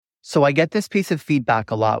So I get this piece of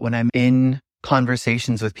feedback a lot when I'm in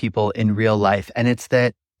conversations with people in real life. And it's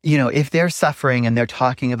that, if they're suffering and they're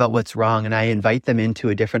talking about what's wrong and I invite them into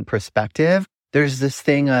a different perspective, there's this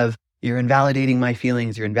thing of, you're invalidating my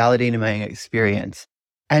feelings, you're invalidating my experience.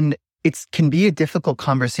 And it can be a difficult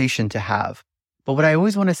conversation to have. But what I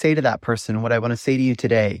always want to say to that person, what I want to say to you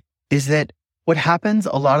today, is that what happens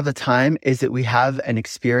a lot of the time is that we have an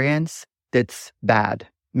experience that's bad.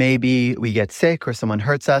 Maybe we get sick or someone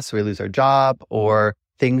hurts us, or we lose our job, or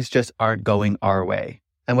things just aren't going our way.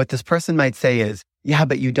 And what this person might say is, yeah,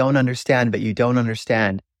 but you don't understand, but you don't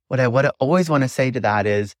understand. What I always want to say to that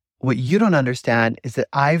is, what you don't understand is that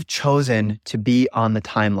I've chosen to be on the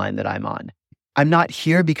timeline that I'm on. I'm not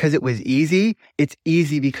here because it was easy. It's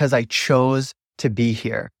easy because I chose to be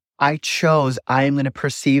here. I chose I am going to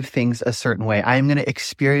perceive things a certain way. I am going to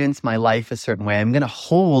experience my life a certain way. I'm going to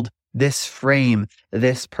hold this frame,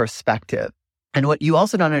 this perspective. And what you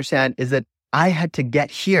also don't understand is that I had to get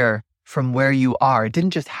here from where you are. It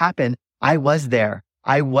didn't just happen. I was there.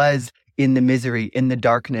 I was in the misery, in the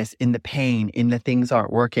darkness, in the pain, in the things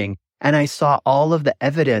aren't working. And I saw all of the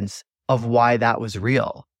evidence of why that was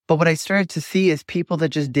real. But what I started to see is people that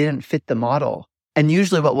just didn't fit the model. And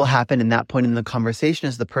usually what will happen in that point in the conversation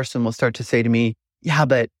is the person will start to say to me, yeah,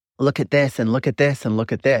 but look at this and look at this and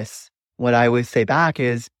look at this. What I always say back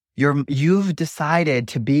is, you've decided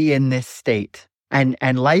to be in this state and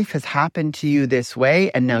life has happened to you this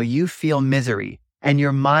way. And now you feel misery. And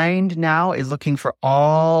your mind now is looking for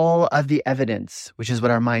all of the evidence, which is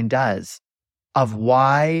what our mind does, of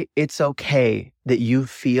why it's okay that you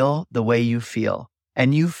feel the way you feel.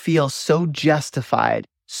 And you feel so justified,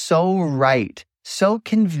 so right, so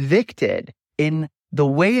convicted in the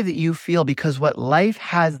way that you feel because what life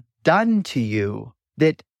has done to you,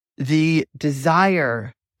 that the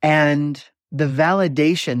desire and the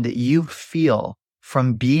validation that you feel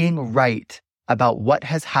from being right about what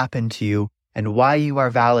has happened to you and why you are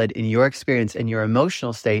valid in your experience and your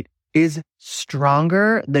emotional state is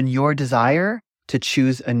stronger than your desire to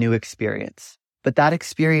choose a new experience. But that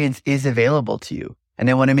experience is available to you. And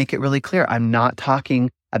I want to make it really clear. I'm not talking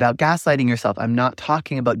about gaslighting yourself. I'm not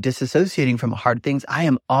talking about disassociating from hard things. I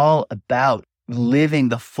am all about living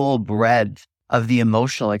the full breadth of the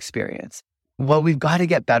emotional experience. What we've got to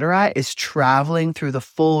get better at is traveling through the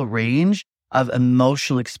full range of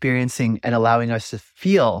emotional experiencing and allowing us to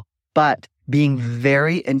feel, but being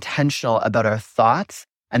very intentional about our thoughts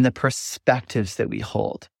and the perspectives that we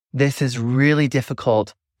hold. This is really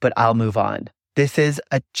difficult, but I'll move on. This is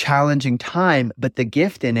a challenging time, but the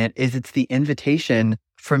gift in it is it's the invitation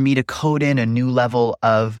for me to code in a new level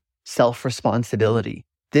of self-responsibility.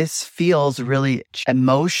 This feels really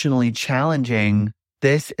emotionally challenging.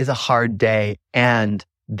 This is a hard day, and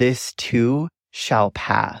this too shall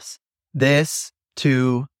pass. This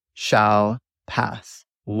too shall pass.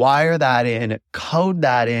 Wire that in, code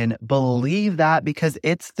that in, believe that because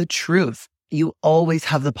it's the truth. You always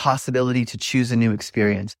have the possibility to choose a new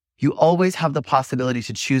experience. You always have the possibility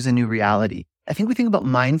to choose a new reality. I think we think about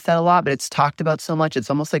mindset a lot, but it's talked about so much. It's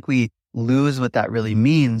almost like we lose what that really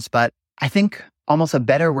means. But I think almost a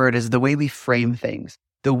better word is the way we frame things.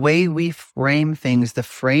 The way we frame things, the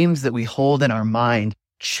frames that we hold in our mind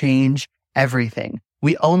change everything.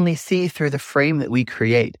 We only see through the frame that we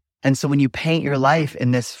create. And so when you paint your life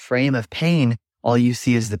in this frame of pain, all you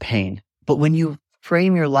see is the pain. But when you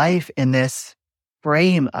frame your life in this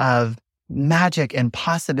frame of magic and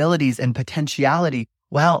possibilities and potentiality,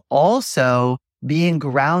 while also being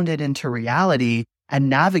grounded into reality and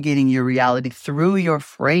navigating your reality through your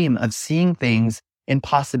frame of seeing things in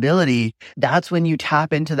possibility, that's when you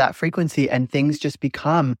tap into that frequency and things just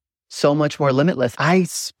become so much more limitless. I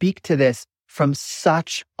speak to this from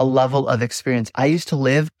such a level of experience. I used to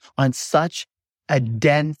live on such a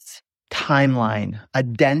dense timeline, a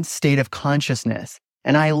dense state of consciousness.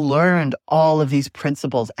 And I learned all of these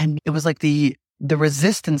principles. And it was like the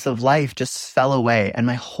resistance of life just fell away. And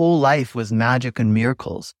my whole life was magic and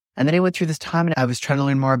miracles. And then I went through this time and I was trying to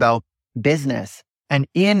learn more about business. And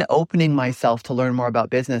in opening myself to learn more about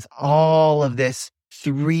business, all of this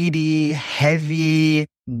 3D, heavy,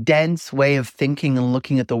 dense way of thinking and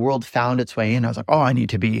looking at the world found its way in. I was like, oh, I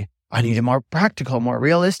need a more practical, more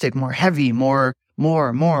realistic, more heavy, more.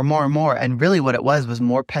 And really what it was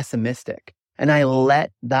more pessimistic. And I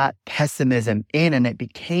let that pessimism in and it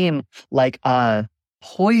became like a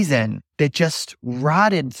poison that just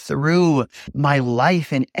rotted through my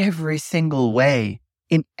life in every single way.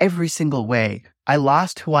 I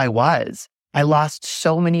lost who I was. I lost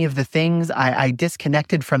so many of the things. I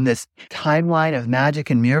disconnected from this timeline of magic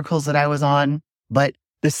and miracles that I was on. But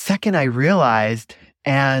the second I realized,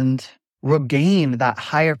 and regain that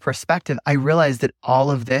higher perspective, I realized that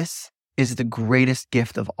all of this is the greatest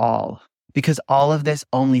gift of all, because all of this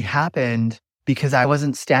only happened because I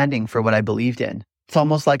wasn't standing for what I believed in. It's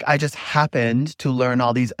almost like I just happened to learn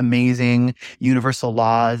all these amazing universal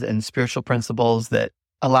laws and spiritual principles that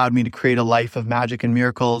allowed me to create a life of magic and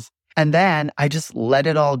miracles. And then I just let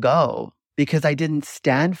it all go because I didn't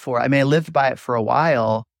stand for it. I mean, I lived by it for a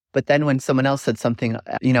while, but then when someone else said something,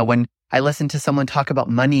 when I listened to someone talk about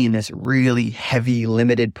money in this really heavy,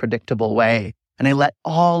 limited, predictable way, and I let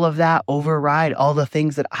all of that override all the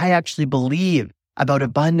things that I actually believe about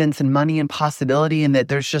abundance and money and possibility, and that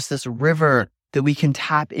there's just this river that we can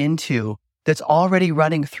tap into that's already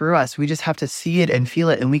running through us. We just have to see it and feel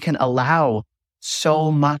it, and we can allow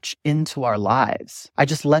so much into our lives. I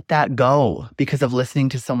just let that go because of listening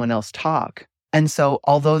to someone else talk. And so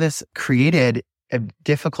although this created a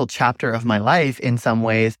difficult chapter of my life in some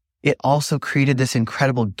ways, it also created this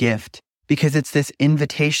incredible gift, because it's this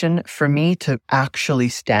invitation for me to actually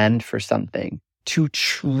stand for something, to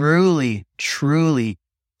truly, truly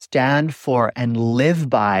stand for and live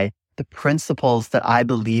by the principles that I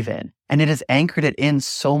believe in. And it has anchored it in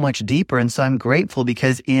so much deeper. And so I'm grateful,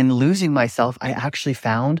 because in losing myself, I actually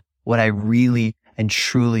found what I really and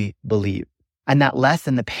truly believe. And that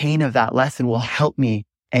lesson, the pain of that lesson, will help me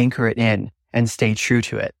anchor it in and stay true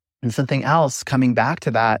to it. And something else coming back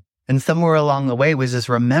to that, and somewhere along the way, was this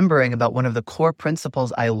remembering about one of the core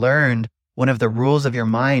principles I learned. One of the rules of your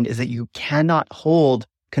mind is that you cannot hold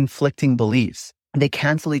conflicting beliefs. They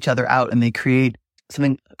cancel each other out, and they create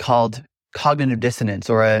something called cognitive dissonance,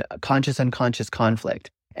 or a conscious-unconscious conflict.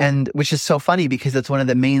 And which is so funny, because it's one of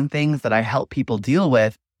the main things that I help people deal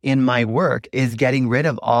with in my work, is getting rid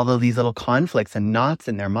of all of these little conflicts and knots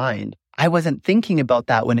in their mind. I wasn't thinking about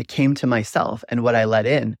that when it came to myself and what I let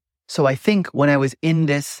in. So I think when I was in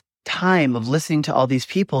this time of listening to all these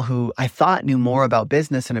people who I thought knew more about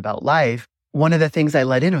business and about life, one of the things I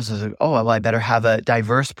let in was like, oh, well, I better have a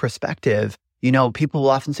diverse perspective. People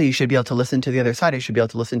will often say you should be able to listen to the other side. I should be able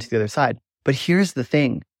to listen to the other side. But here's the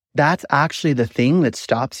thing. That's actually the thing that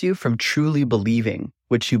stops you from truly believing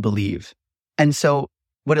what you believe. And so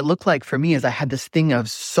what it looked like for me is I had this thing of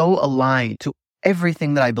so aligned to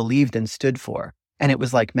everything that I believed and stood for. And it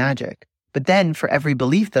was like magic. But then for every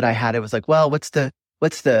belief that I had, it was like, well, what's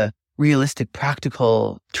the realistic,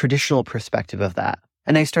 practical, traditional perspective of that?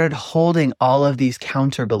 And I started holding all of these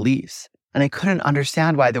counter beliefs. And I couldn't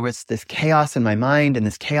understand why there was this chaos in my mind and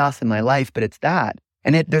this chaos in my life, but it's that.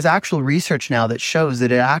 And there's actual research now that shows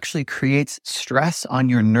that it actually creates stress on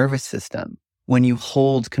your nervous system when you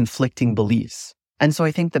hold conflicting beliefs. And so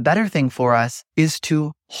I think the better thing for us is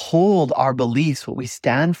to hold our beliefs, what we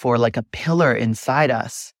stand for, like a pillar inside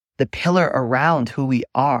us, the pillar around who we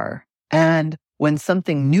are. And when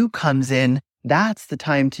something new comes in, that's the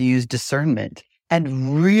time to use discernment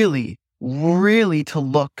and really, really to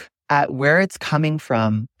look at where it's coming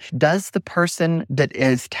from. Does the person that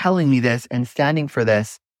is telling me this and standing for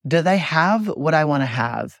this, do they have what I want to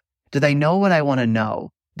have? Do they know what I want to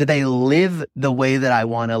know? Do they live the way that I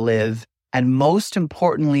want to live? And most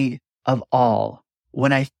importantly of all,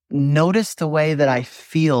 when I notice the way that I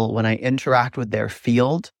feel when I interact with their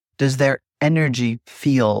field, does their energy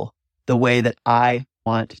feel the way that I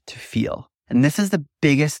want to feel? And this is the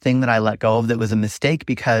biggest thing that I let go of that was a mistake,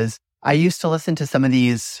 because I used to listen to some of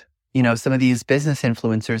these business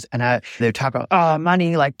influencers, and they talk about,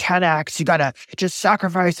 money like 10x, you gotta just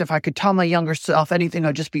sacrifice. If I could tell my younger self anything,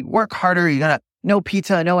 I'd just be work harder. You gotta, no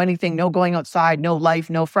pizza, no anything, no going outside, no life,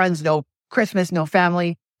 no friends, no Christmas, no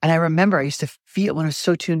family. And I remember I used to feel, when I was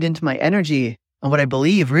so tuned into my energy and what I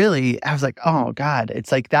believe, really, I was like, oh God,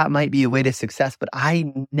 it's like that might be a way to success, but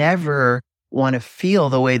I never want to feel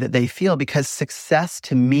the way that they feel, because success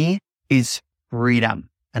to me is freedom.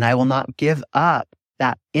 And I will not give up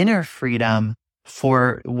that inner freedom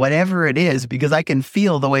for whatever it is, because I can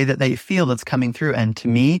feel the way that they feel that's coming through. And to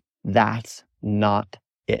me, that's not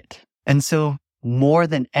it. And so more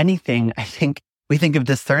than anything, I think we think of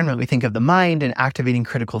discernment, we think of the mind and activating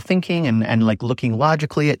critical thinking and like looking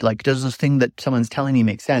logically at like, does this thing that someone's telling me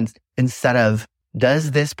make sense? Instead of,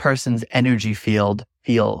 does this person's energy field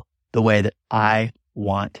feel the way that I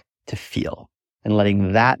want to feel? And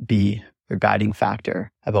letting that be your guiding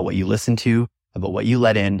factor about what you listen to, about what you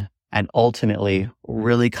let in, and ultimately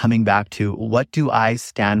really coming back to, what do I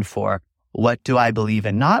stand for? What do I believe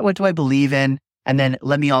in? Not what do I believe in? And then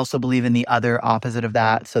let me also believe in the other opposite of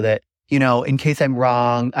that, so that, in case I'm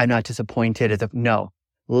wrong, I'm not disappointed. No,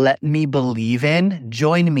 let me believe in,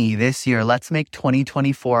 join me this year. Let's make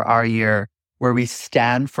 2024 our year where we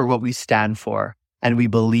stand for what we stand for, and we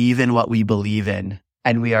believe in what we believe in,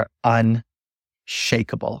 and we are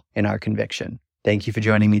unshakable in our conviction. Thank you for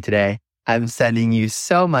joining me today. I'm sending you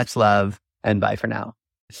so much love, and bye for now.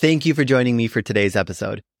 Thank you for joining me for today's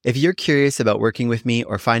episode. If you're curious about working with me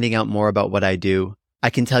or finding out more about what I do, I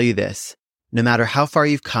can tell you this. No matter how far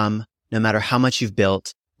you've come, no matter how much you've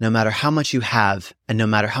built, no matter how much you have, and no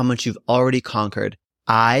matter how much you've already conquered,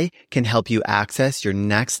 I can help you access your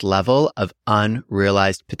next level of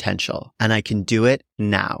unrealized potential. And I can do it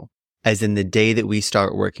now, as in the day that we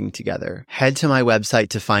start working together. Head to my website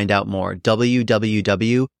to find out more,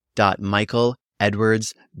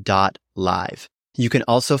 www.michaeledwards.live. You can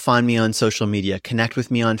also find me on social media, connect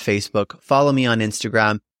with me on Facebook, follow me on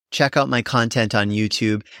Instagram, check out my content on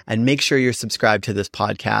YouTube, and make sure you're subscribed to this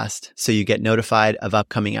podcast so you get notified of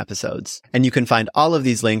upcoming episodes. And you can find all of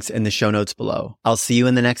these links in the show notes below. I'll see you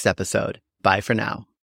in the next episode. Bye for now.